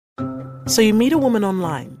So you meet a woman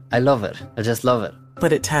online. I love it. I just love it.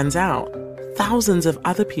 But it turns out thousands of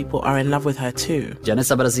other people are in love with her too.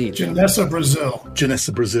 Janessa Brazil. Janessa Brazil.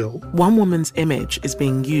 Janessa Brazil. One woman's image is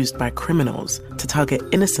being used by criminals to target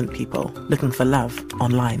innocent people looking for love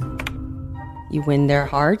online. You win their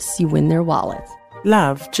hearts, you win their wallets.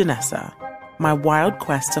 Love, Janessa. My wild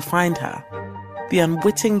quest to find her. The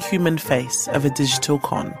unwitting human face of a digital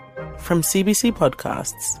con. From CBC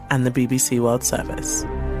Podcasts and the BBC World Service.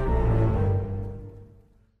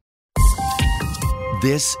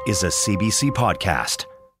 This is a CBC podcast.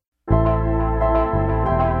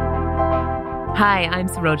 Hi, I'm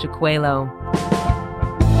Saroja Coelho.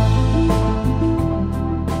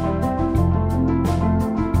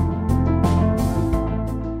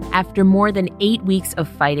 After more than 8 weeks of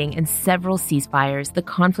fighting and several ceasefires, the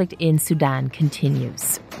conflict in Sudan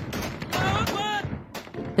continues.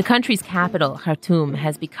 The country's capital, Khartoum,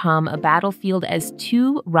 has become a battlefield as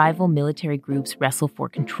two rival military groups wrestle for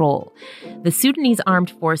control. The Sudanese Armed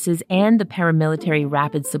Forces and the Paramilitary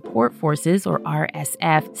Rapid Support Forces, or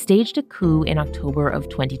RSF, staged a coup in October of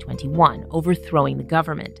 2021, overthrowing the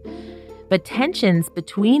government. But tensions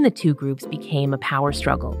between the two groups became a power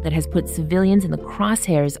struggle that has put civilians in the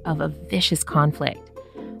crosshairs of a vicious conflict.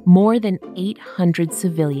 More than 800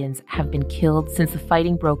 civilians have been killed since the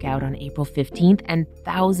fighting broke out on April 15th, and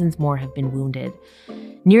thousands more have been wounded.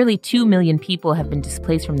 Nearly 2 million people have been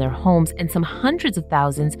displaced from their homes, and some hundreds of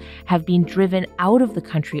thousands have been driven out of the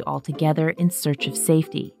country altogether in search of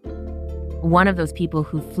safety. One of those people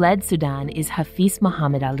who fled Sudan is Hafiz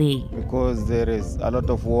Mohammed Ali. Because there is a lot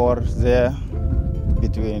of war there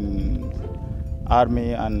between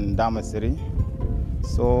army and Damascene.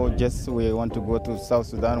 So just we want to go to South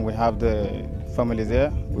Sudan. We have the family there.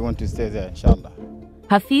 We want to stay there, inshallah.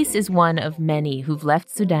 Hafiz is one of many who've left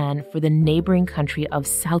Sudan for the neighboring country of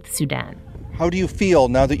South Sudan. How do you feel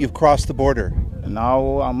now that you've crossed the border?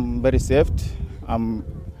 Now I'm very safe. I'm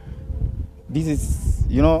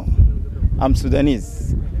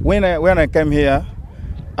Sudanese. When I come here,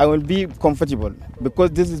 I will be comfortable because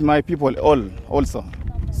this is my people all also,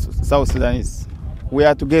 South Sudanese. We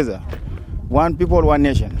are together. One people, one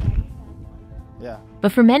nation. Yeah.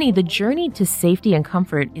 But for many, the journey to safety and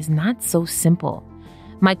comfort is not so simple.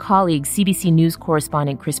 My colleague, CBC News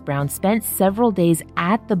correspondent Chris Brown, spent several days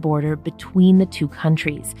at the border between the two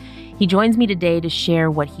countries. He joins me today to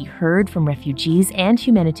share what he heard from refugees and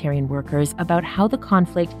humanitarian workers about how the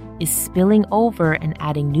conflict is spilling over and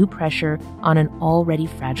adding new pressure on an already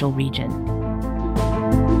fragile region.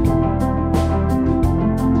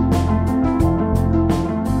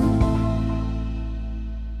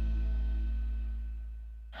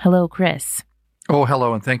 Hello, Chris. Oh,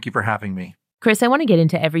 hello, and thank you for having me. Chris, I want to get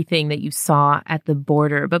into everything that you saw at the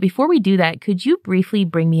border, but before we do that, could you briefly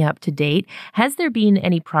bring me up to date? Has there been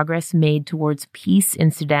any progress made towards peace in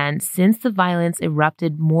Sudan since the violence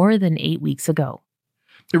erupted more than 8 weeks ago?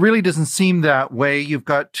 It really doesn't seem that way. You've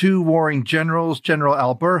got two warring generals, General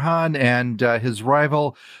al-Burhan and his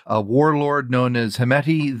rival, a warlord known as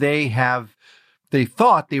Hemeti. They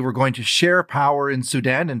thought they were going to share power in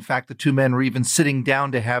Sudan. In fact, the two men were even sitting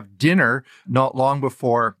down to have dinner not long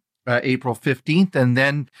before April 15th. And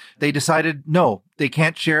then they decided, no, they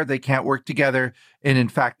can't share, they can't work together. And in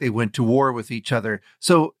fact, they went to war with each other.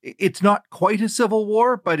 So it's not quite a civil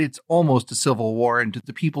war, but it's almost a civil war. And to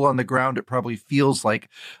the people on the ground, it probably feels like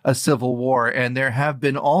a civil war. And there have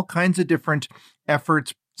been all kinds of different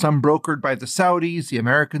efforts, some brokered by the Saudis. The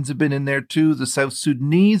Americans have been in there too. The South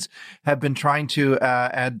Sudanese have been trying to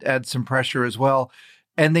add some pressure as well.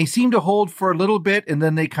 And they seem to hold for a little bit and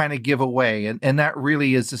then they kind of give away. And that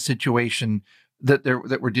really is the situation that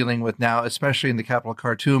we're dealing with now, especially in the capital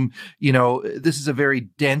Khartoum. You know, this is a very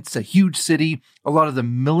dense, a huge city. A lot of the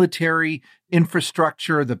military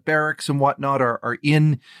infrastructure, the barracks and whatnot are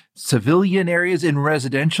in civilian areas, in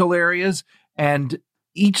residential areas. And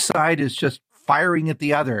each side is just firing at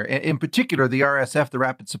the other. In particular, the RSF, the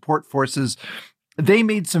Rapid Support Forces, they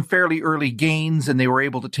made some fairly early gains and they were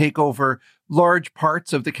able to take over large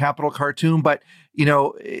parts of the capital Khartoum. But, you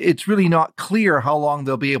know, it's really not clear how long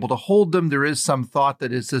they'll be able to hold them. There is some thought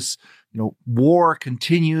that as this, war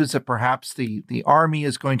continues, that perhaps the army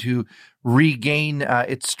is going to regain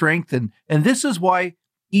its strength. And this is why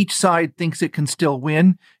each side thinks it can still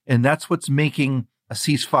win. And that's what's making a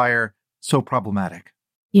ceasefire so problematic.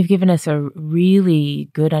 You've given us a really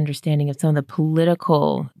good understanding of some of the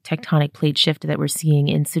political tectonic plate shift that we're seeing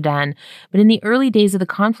in Sudan. But in the early days of the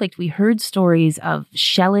conflict, we heard stories of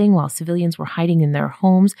shelling while civilians were hiding in their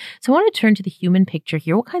homes. So I want to turn to the human picture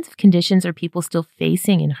here. What kinds of conditions are people still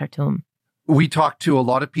facing in Khartoum? We talked to a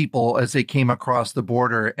lot of people as they came across the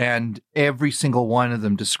border, and every single one of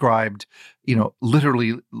them described,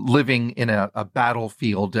 literally living in a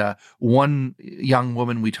battlefield. One young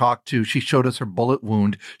woman we talked to, she showed us her bullet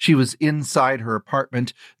wound. She was inside her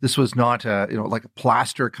apartment. This was not like a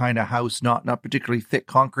plaster kind of house, not particularly thick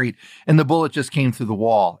concrete. And the bullet just came through the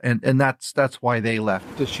wall. And that's why they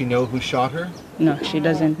left. Does she know who shot her? No, she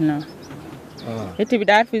doesn't know. انت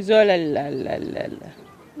بتعرفي زول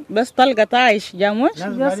بس طلقة طايش جاموش.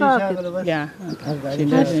 Yeah, she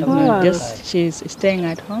doesn't know. Just she's staying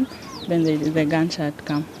at home. Then the gunshot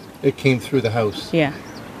come. It came through the house. Yeah.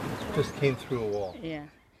 Just came through a wall. Yeah.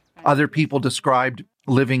 Other people described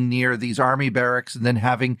living near these army barracks and then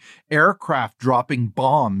having aircraft dropping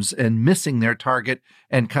bombs and missing their target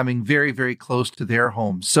and coming very, very close to their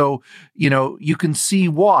homes. So, you can see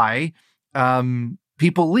why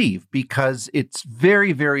people leave, because it's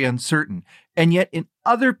very, very uncertain. And yet in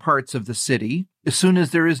other parts of the city, as soon as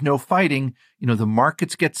there is no fighting, the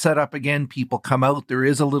markets get set up again, people come out, there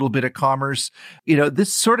is a little bit of commerce.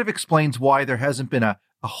 This sort of explains why there hasn't been a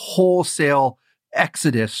wholesale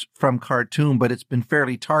exodus from Khartoum, but it's been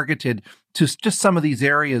fairly targeted to just some of these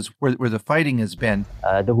areas where the fighting has been.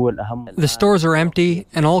 The stores are empty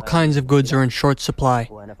and all kinds of goods are in short supply.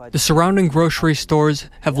 The surrounding grocery stores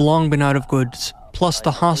have long been out of goods. Plus,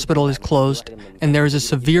 the hospital is closed, and there is a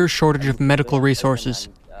severe shortage of medical resources.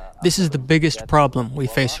 This is the biggest problem we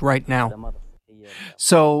face right now.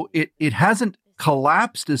 So it hasn't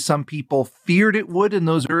collapsed as some people feared it would in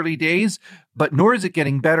those early days, but nor is it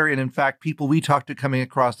getting better. And in fact, people we talked to coming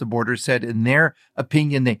across the border said, in their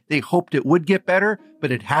opinion, they hoped it would get better,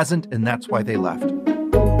 but it hasn't, and that's why they left.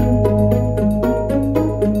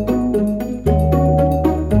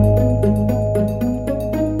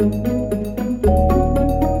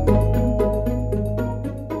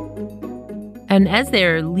 And as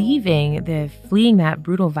they're leaving, they're fleeing that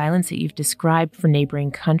brutal violence that you've described for neighboring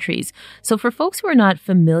countries. So for folks who are not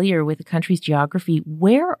familiar with the country's geography,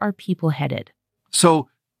 where are people headed? So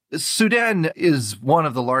Sudan is one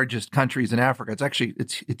of the largest countries in Africa.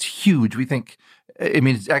 It's huge. We think,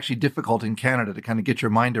 it's actually difficult in Canada to kind of get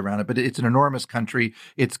your mind around it, but it's an enormous country.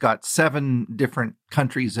 It's got 7 different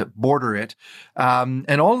countries that border it.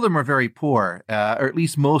 And all of them are very poor, or at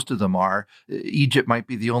least most of them are. Egypt might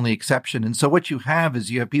be the only exception. And so what you have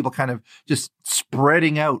is you have people kind of just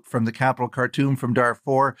spreading out from the capital Khartoum, from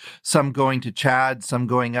Darfur, some going to Chad, some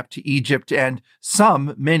going up to Egypt, and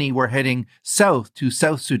many were heading south to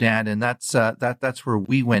South Sudan. And that's where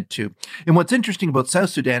we went to. And what's interesting about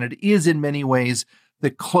South Sudan, it is in many ways the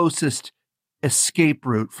closest escape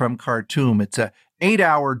route from Khartoum. It's a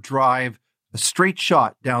 8-hour drive, a straight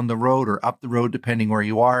shot down the road or up the road, depending where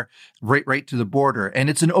you are, right to the border. And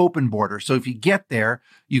it's an open border. So if you get there,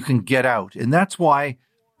 you can get out. And that's why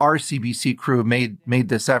our CBC crew made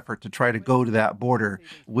this effort to try to go to that border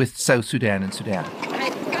with South Sudan and Sudan.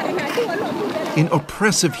 In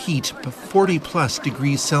oppressive heat of 40 plus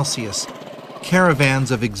degrees Celsius, caravans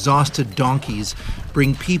of exhausted donkeys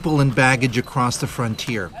bring people and baggage across the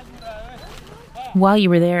frontier. While you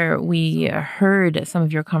were there, we heard some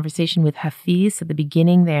of your conversation with Hafiz at the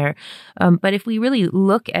beginning there. But if we really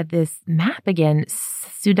look at this map again,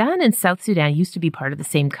 Sudan and South Sudan used to be part of the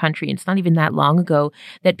same country. And it's not even that long ago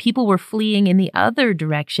that people were fleeing in the other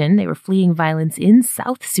direction. They were fleeing violence in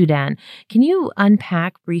South Sudan. Can you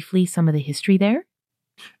unpack briefly some of the history there?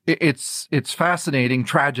 It's fascinating,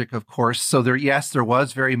 tragic, of course. So there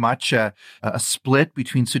was very much a split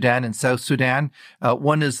between Sudan and South Sudan.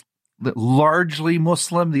 One is largely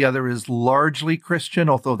Muslim, the other is largely Christian,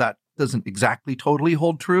 although that doesn't exactly totally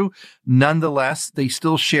hold true. Nonetheless, they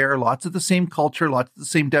still share lots of the same culture, lots of the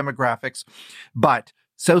same demographics. But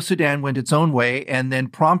South Sudan went its own way, and then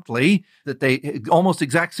promptly, almost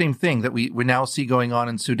exact same thing that we now see going on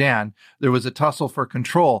in Sudan. There was a tussle for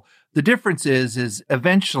control. The difference is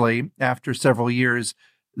eventually, after several years,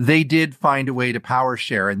 they did find a way to power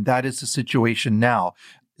share, and that is the situation now.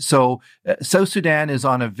 So South Sudan is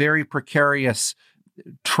on a very precarious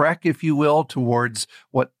trek, if you will, towards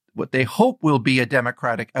what they hope will be a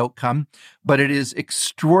democratic outcome, but it is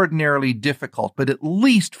extraordinarily difficult. But at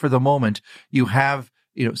least for the moment, you have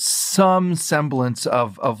some semblance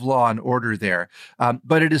of law and order there.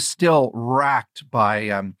 But it is still racked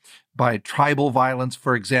by tribal violence,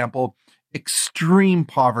 for example, extreme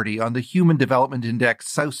poverty. On the Human Development Index,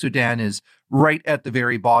 South Sudan is right at the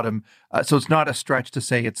very bottom. So it's not a stretch to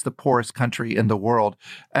say it's the poorest country in the world.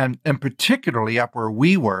 And particularly up where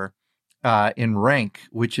we were in rank,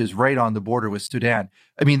 which is right on the border with Sudan.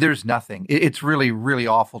 I mean, there's nothing. It's really, really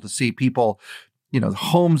awful to see people the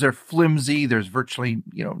homes are flimsy. There's virtually,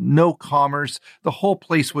 no commerce. The whole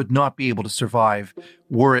place would not be able to survive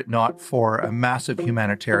were it not for a massive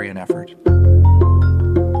humanitarian effort.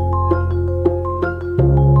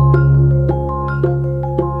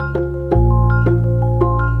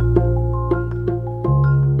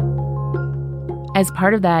 As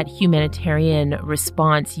part of that humanitarian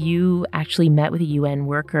response, you actually met with a UN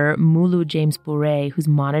worker, Mulu James Bure, who's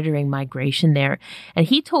monitoring migration there. And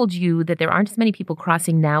he told you that there aren't as many people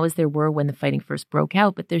crossing now as there were when the fighting first broke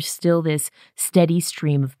out, but there's still this steady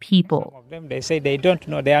stream of people. Some of them, they say they don't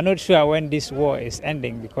know. They are not sure when this war is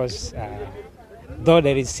ending because though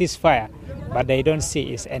there is ceasefire, but they don't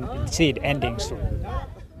see it ending soon.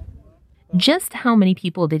 Just how many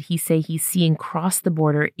people did he say he's seeing cross the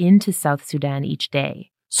border into South Sudan each day?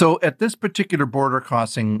 So at this particular border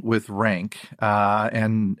crossing with Rank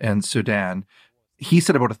and Sudan, he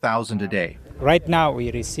said about 1,000 a day. Right now we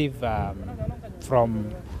receive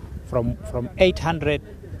from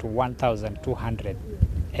 800 to 1,200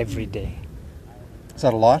 every day. Is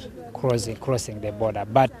that a lot? Crossing the border.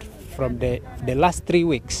 But from the last 3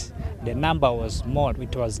 weeks, the number was more.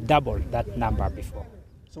 It was double that number before.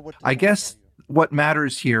 I guess what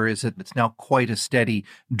matters here is that it's now quite a steady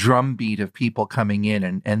drumbeat of people coming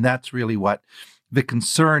in. And that's really what the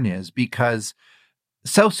concern is, because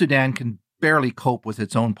South Sudan can barely cope with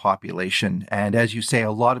its own population. And as you say,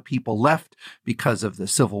 a lot of people left because of the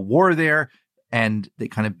civil war there, and they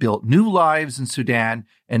kind of built new lives in Sudan.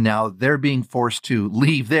 And now they're being forced to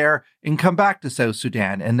leave there and come back to South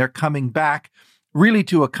Sudan. And they're coming back really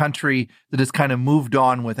to a country that has kind of moved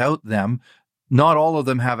on without them. Not all of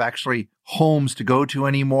them have actually homes to go to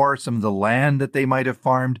anymore. Some of the land that they might have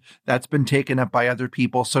farmed, that's been taken up by other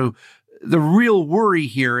people. So the real worry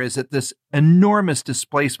here is that this enormous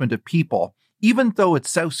displacement of people, even though it's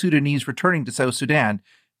South Sudanese returning to South Sudan,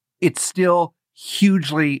 it's still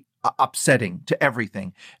hugely upsetting to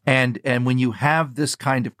everything. And when you have this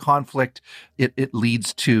kind of conflict, it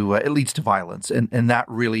leads to violence. And that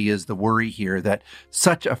really is the worry here, that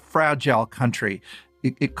such a fragile country,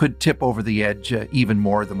 it could tip over the edge even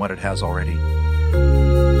more than what it has already.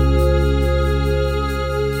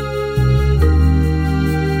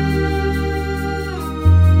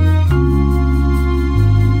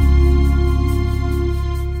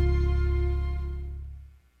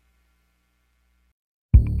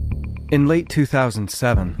 In late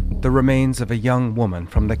 2007, the remains of a young woman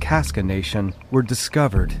from the Kaska Nation were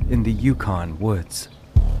discovered in the Yukon woods.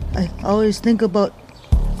 I always think about,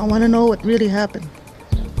 I want to know what really happened.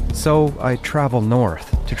 So I travel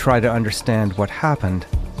north to try to understand what happened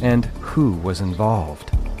and who was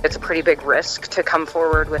involved. It's a pretty big risk to come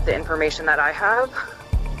forward with the information that I have.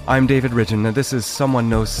 I'm David Ridgen, and this is Someone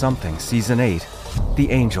Knows Something, Season 8,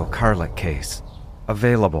 The Angel Carlick Case.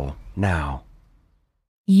 Available now.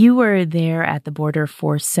 You were there at the border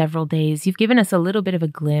for several days. You've given us a little bit of a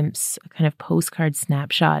glimpse, a kind of postcard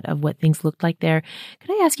snapshot of what things looked like there.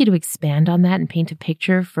 Could I ask you to expand on that and paint a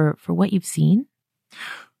picture for what you've seen?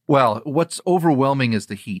 Well, what's overwhelming is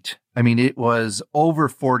the heat. I mean, it was over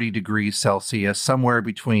 40 degrees Celsius, somewhere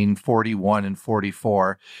between 41 and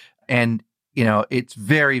 44. And, it's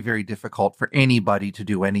very, very difficult for anybody to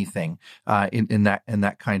do anything in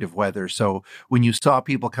that kind of weather. So when you saw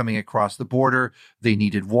people coming across the border, they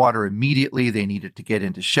needed water immediately. They needed to get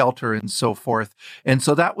into shelter and so forth. And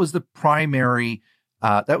so that was the primary,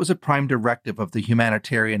 that was a prime directive of the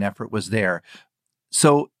humanitarian effort was there.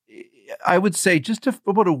 So I would say just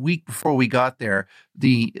about a week before we got there,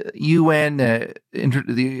 the UN,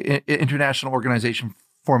 the International Organization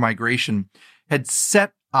for Migration, had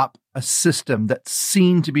set up a system that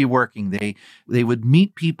seemed to be working. They would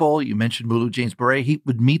meet people. You mentioned Mulu James Bure. He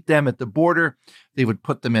would meet them at the border. They would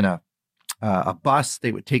put them in a bus.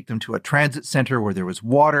 They would take them to a transit center where there was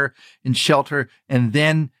water and shelter. And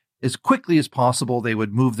then as quickly as possible, they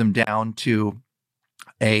would move them down to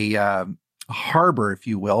a harbor, if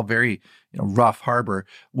you will, very rough harbor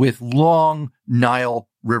with long Nile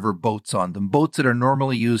River boats on them, boats that are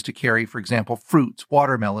normally used to carry, for example, fruits,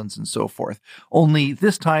 watermelons, and so forth. Only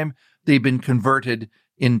this time they've been converted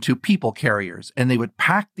into people carriers, and they would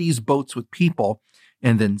pack these boats with people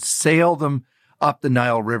and then sail them up the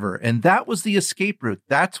Nile River. And that was the escape route.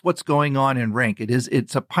 That's what's going on in Rank.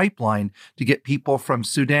 It's a pipeline to get people from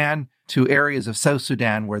Sudan to areas of South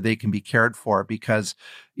Sudan where they can be cared for, because,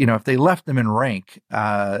 if they left them in Rank,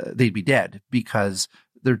 they'd be dead, because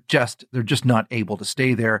they're just not able to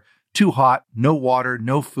stay there. Too hot, no water,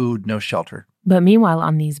 no food, no shelter. But meanwhile,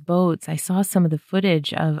 on these boats, I saw some of the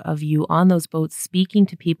footage of you on those boats speaking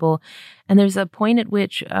to people. And there's a point at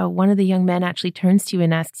which one of the young men actually turns to you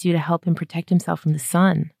and asks you to help him protect himself from the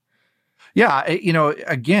sun. Yeah,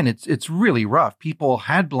 again, it's really rough. People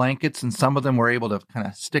had blankets, and some of them were able to kind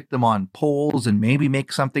of stick them on poles and maybe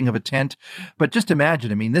make something of a tent. But just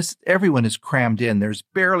imagine, everyone is crammed in. There's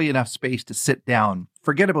barely enough space to sit down.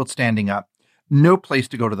 Forget about standing up. No place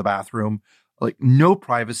to go to the bathroom. Like no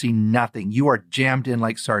privacy, nothing. You are jammed in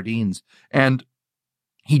like sardines. And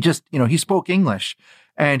he just, he spoke English,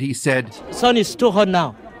 and he said, "Sun is too hot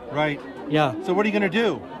now." Right. Yeah. So what are you going to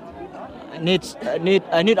do? I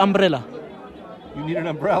need umbrella. You need an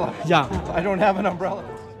umbrella? Yeah. I don't have an umbrella.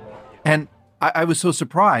 And I was so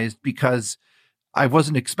surprised because I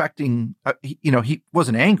wasn't expecting, he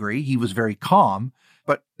wasn't angry. He was very calm,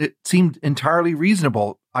 but it seemed entirely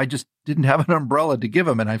reasonable. I just didn't have an umbrella to give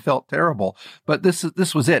him, and I felt terrible. But this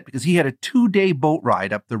was it, because he had a 2-day boat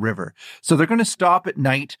ride up the river. So they're going to stop at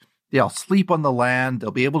night. They'll sleep on the land.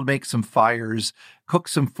 They'll be able to make some fires, cook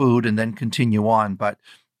some food, and then continue on. But,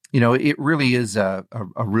 it really is a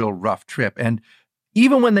real rough trip. And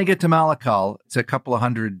even when they get to Malakal, it's a couple of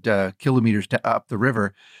hundred kilometers up the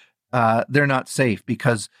river, they're not safe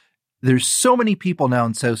because there's so many people now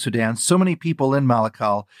in South Sudan, so many people in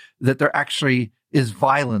Malakal, that there actually is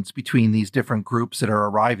violence between these different groups that are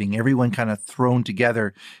arriving, everyone kind of thrown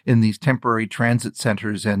together in these temporary transit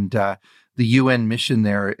centers. And the UN mission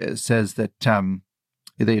there says that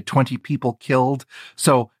they had 20 people killed.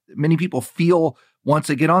 So many people feel once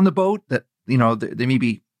they get on the boat that, they may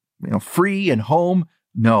be, free and home.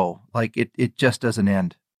 No, like it just doesn't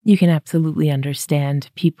end. You can absolutely understand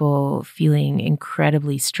people feeling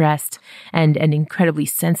incredibly stressed and incredibly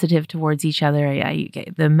sensitive towards each other.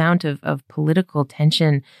 The amount of political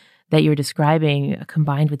tension that you're describing,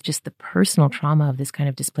 combined with just the personal trauma of this kind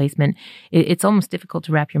of displacement, it's almost difficult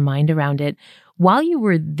to wrap your mind around it. While you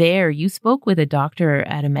were there, you spoke with a doctor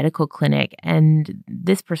at a medical clinic, and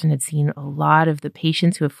this person had seen a lot of the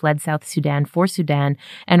patients who have fled South Sudan for Sudan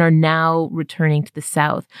and are now returning to the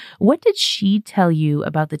South. What did she tell you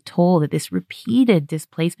about the toll that this repeated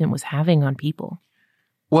displacement was having on people?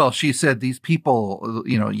 Well, she said these people,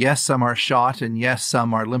 yes, some are shot and yes,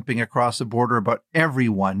 some are limping across the border, but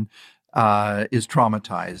everyone is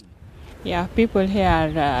traumatized. Yeah, people here,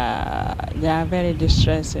 they are very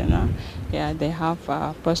distressed, Yeah, they have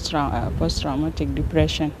post-traumatic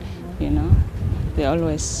depression, They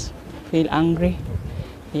always feel angry.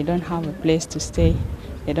 They don't have a place to stay.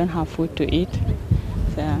 They don't have food to eat.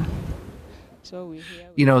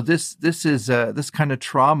 This is this kind of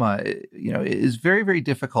trauma, is very, very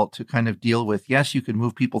difficult to kind of deal with. Yes, you can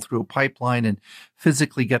move people through a pipeline and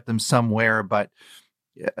physically get them somewhere, but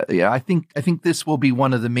I think this will be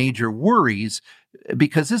one of the major worries,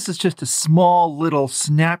 because this is just a small little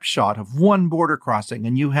snapshot of one border crossing,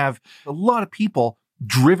 and you have a lot of people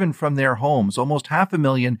driven from their homes, almost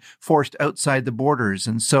 500,000 forced outside the borders.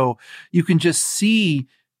 And so you can just see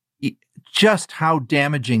just how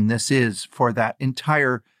damaging this is for that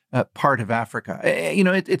entire part of Africa.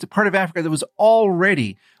 It's a part of Africa that was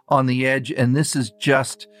already on the edge, and this is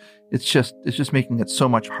it's just making it so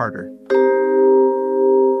much harder.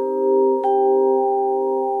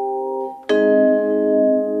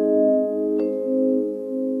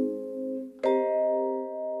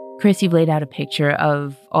 Chris, you've laid out a picture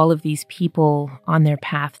of all of these people on their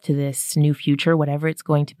path to this new future, whatever it's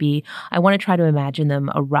going to be. I want to try to imagine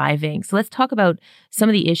them arriving. So let's talk about some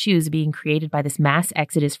of the issues being created by this mass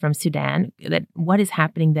exodus from Sudan. What is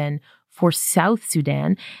happening then for South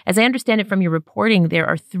Sudan? As I understand it from your reporting, there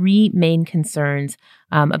are 3 main concerns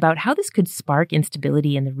about how this could spark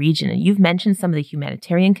instability in the region. And you've mentioned some of the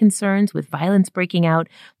humanitarian concerns with violence breaking out,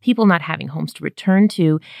 people not having homes to return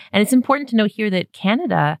to. And it's important to note here that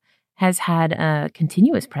Canada has had a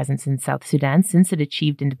continuous presence in South Sudan since it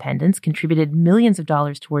achieved independence, contributed millions of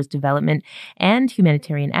dollars towards development and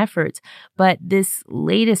humanitarian efforts. But this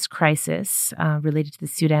latest crisis related to the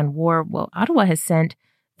Sudan war, Ottawa has sent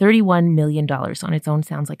 $31 million on its own.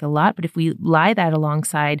 Sounds like a lot, but if we lie that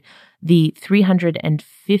alongside the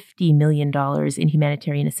 $350 million in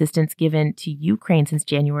humanitarian assistance given to Ukraine since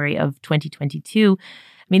January of 2022,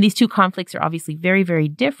 these two conflicts are obviously very, very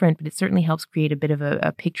different, but it certainly helps create a bit of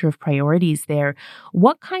a picture of priorities there.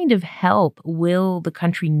 What kind of help will the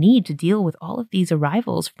country need to deal with all of these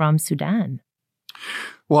arrivals from Sudan?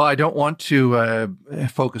 Well, I don't want to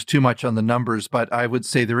focus too much on the numbers, but I would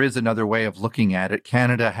say there is another way of looking at it.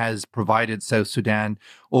 Canada has provided South Sudan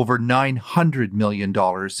over $900 million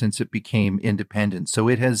since it became independent. So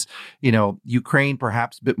it has, Ukraine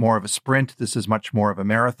perhaps a bit more of a sprint. This is much more of a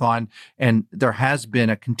marathon. And there has been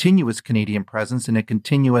a continuous Canadian presence and a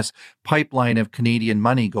continuous pipeline of Canadian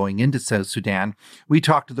money going into South Sudan. We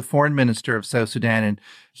talked to the foreign minister of South Sudan, and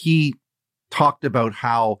he talked about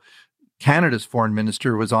how Canada's foreign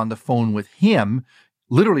minister was on the phone with him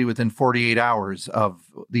literally within 48 hours of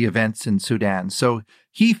the events in Sudan. So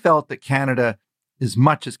he felt that Canada, as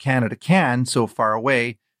much as Canada can, so far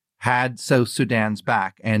away, had South Sudan's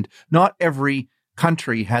back. And not every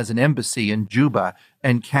country has an embassy in Juba,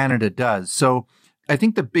 and Canada does. So I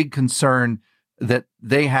think the big concern that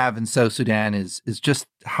they have in South Sudan is just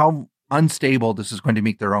how unstable this is going to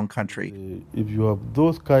make their own country. If you have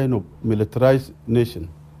those kind of militarized nation,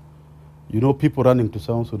 people running to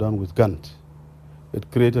South Sudan with guns, it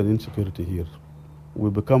creates an insecurity here. We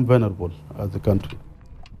become vulnerable as a country.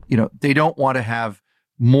 They don't want to have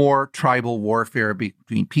more tribal warfare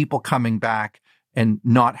between people coming back and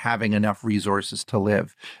not having enough resources to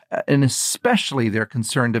live. And especially they're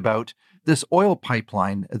concerned about this oil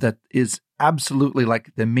pipeline that is absolutely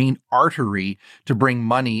like the main artery to bring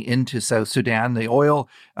money into South Sudan. The oil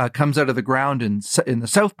comes out of the ground in the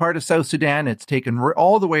south part of South Sudan. It's taken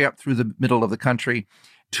all the way up through the middle of the country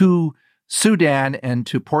to Sudan and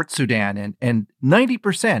to Port Sudan. And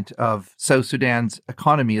 90% of South Sudan's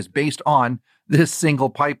economy is based on this single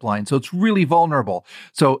pipeline. So it's really vulnerable.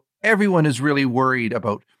 So everyone is really worried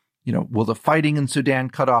about, will the fighting in Sudan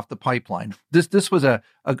cut off the pipeline? This was a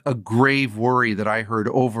grave worry that I heard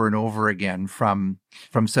over and over again from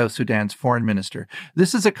South Sudan's foreign minister.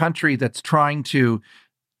 This is a country that's trying to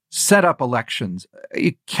set up elections.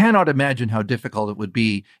 You cannot imagine how difficult it would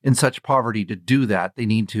be in such poverty to do that. They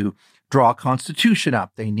need to draw a constitution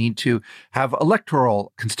up. They need to have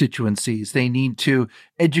electoral constituencies. They need to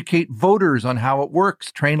educate voters on how it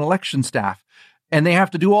works, train election staff. And they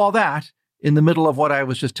have to do all that in the middle of what I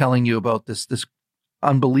was just telling you about, this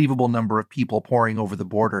unbelievable number of people pouring over the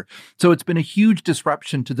border. So it's been a huge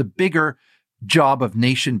disruption to the bigger job of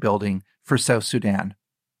nation building for South Sudan.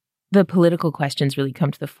 The political questions really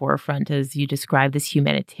come to the forefront as you describe this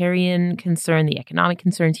humanitarian concern, the economic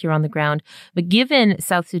concerns here on the ground. But given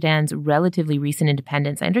South Sudan's relatively recent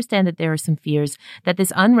independence, I understand that there are some fears that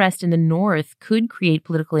this unrest in the north could create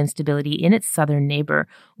political instability in its southern neighbor.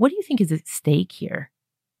 What do you think is at stake here?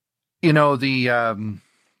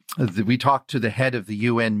 We talked to the head of the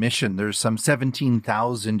UN mission. There's some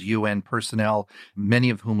 17,000 UN personnel, many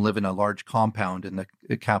of whom live in a large compound in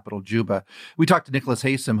the capital, Juba. We talked to Nicholas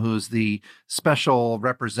Haysom, who's the special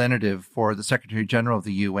representative for the Secretary General of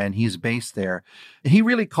the UN. He's based there. He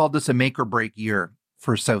really called this a make or break year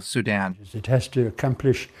for South Sudan. It has to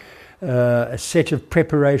accomplish a set of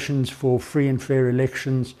preparations for free and fair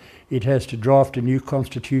elections. It has to draft a new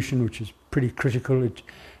constitution, which is pretty critical. It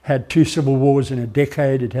had 2 civil wars in a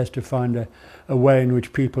decade. It has to find a way in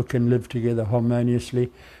which people can live together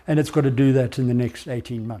harmoniously. And it's got to do that in the next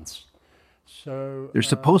 18 months. So they're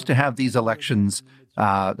supposed to have these elections,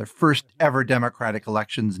 their first ever democratic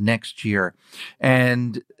elections next year.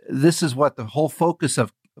 And this is what the whole focus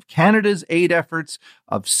of Canada's aid efforts,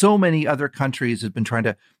 of so many other countries, has been trying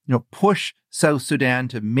to push South Sudan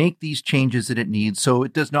to make these changes that it needs so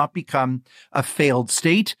it does not become a failed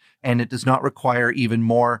state and it does not require even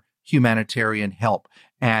more humanitarian help.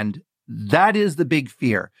 And that is the big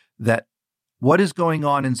fear, that what is going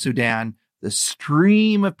on in Sudan, the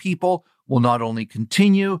stream of people will not only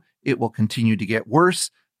continue, it will continue to get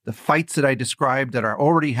worse. The fights that I described that are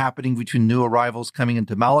already happening between new arrivals coming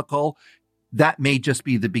into Malakal, that may just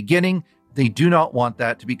be the beginning. They do not want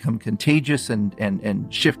that to become contagious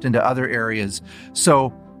and shift into other areas.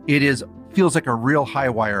 So it feels like a real high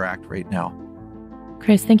wire act right now.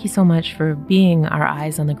 Chris, thank you so much for being our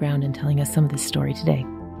eyes on the ground and telling us some of this story today.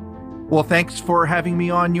 Well, thanks for having me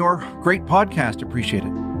on your great podcast. Appreciate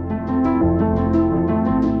it.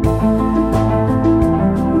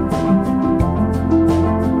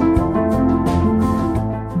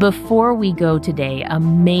 Before we go today, a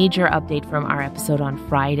major update from our episode on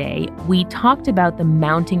Friday. We talked about the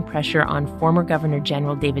mounting pressure on former Governor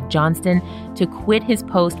General David Johnston to quit his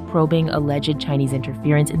post probing alleged Chinese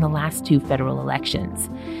interference in the last 2 federal elections.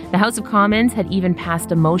 The House of Commons had even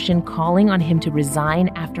passed a motion calling on him to resign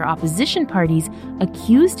after opposition parties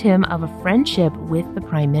accused him of a friendship with the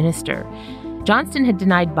Prime Minister. Johnston had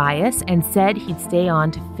denied bias and said he'd stay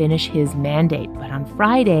on to finish his mandate. But on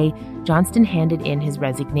Friday, Johnston handed in his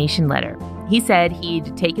resignation letter. He said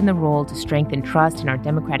he'd taken the role to strengthen trust in our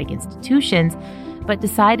democratic institutions, but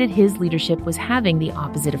decided his leadership was having the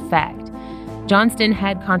opposite effect. Johnston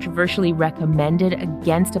had controversially recommended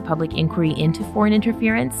against a public inquiry into foreign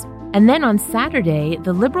interference. And then on Saturday,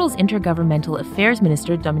 the Liberals' Intergovernmental Affairs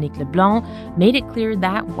Minister, Dominique Leblanc, made it clear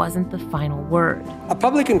that wasn't the final word. A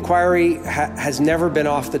public inquiry has never been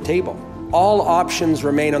off the table. All options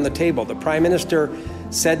remain on the table. The Prime Minister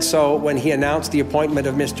said so when he announced the appointment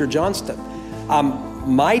of Mr. Johnston.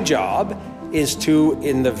 My job is to,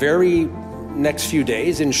 in the very next few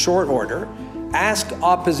days, in short order, ask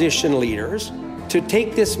opposition leaders to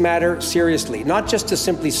take this matter seriously, not just to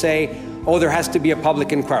simply say, oh, there has to be a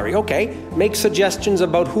public inquiry. Okay, make suggestions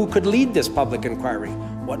about who could lead this public inquiry.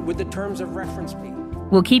 What would the terms of reference be?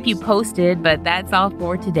 We'll keep you posted, but that's all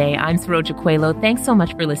for today. I'm Saroja Coelho. Thanks so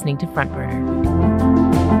much for listening to Front Burner.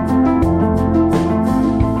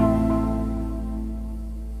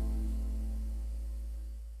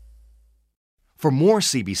 For more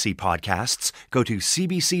CBC podcasts, go to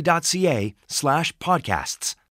cbc.ca/podcasts.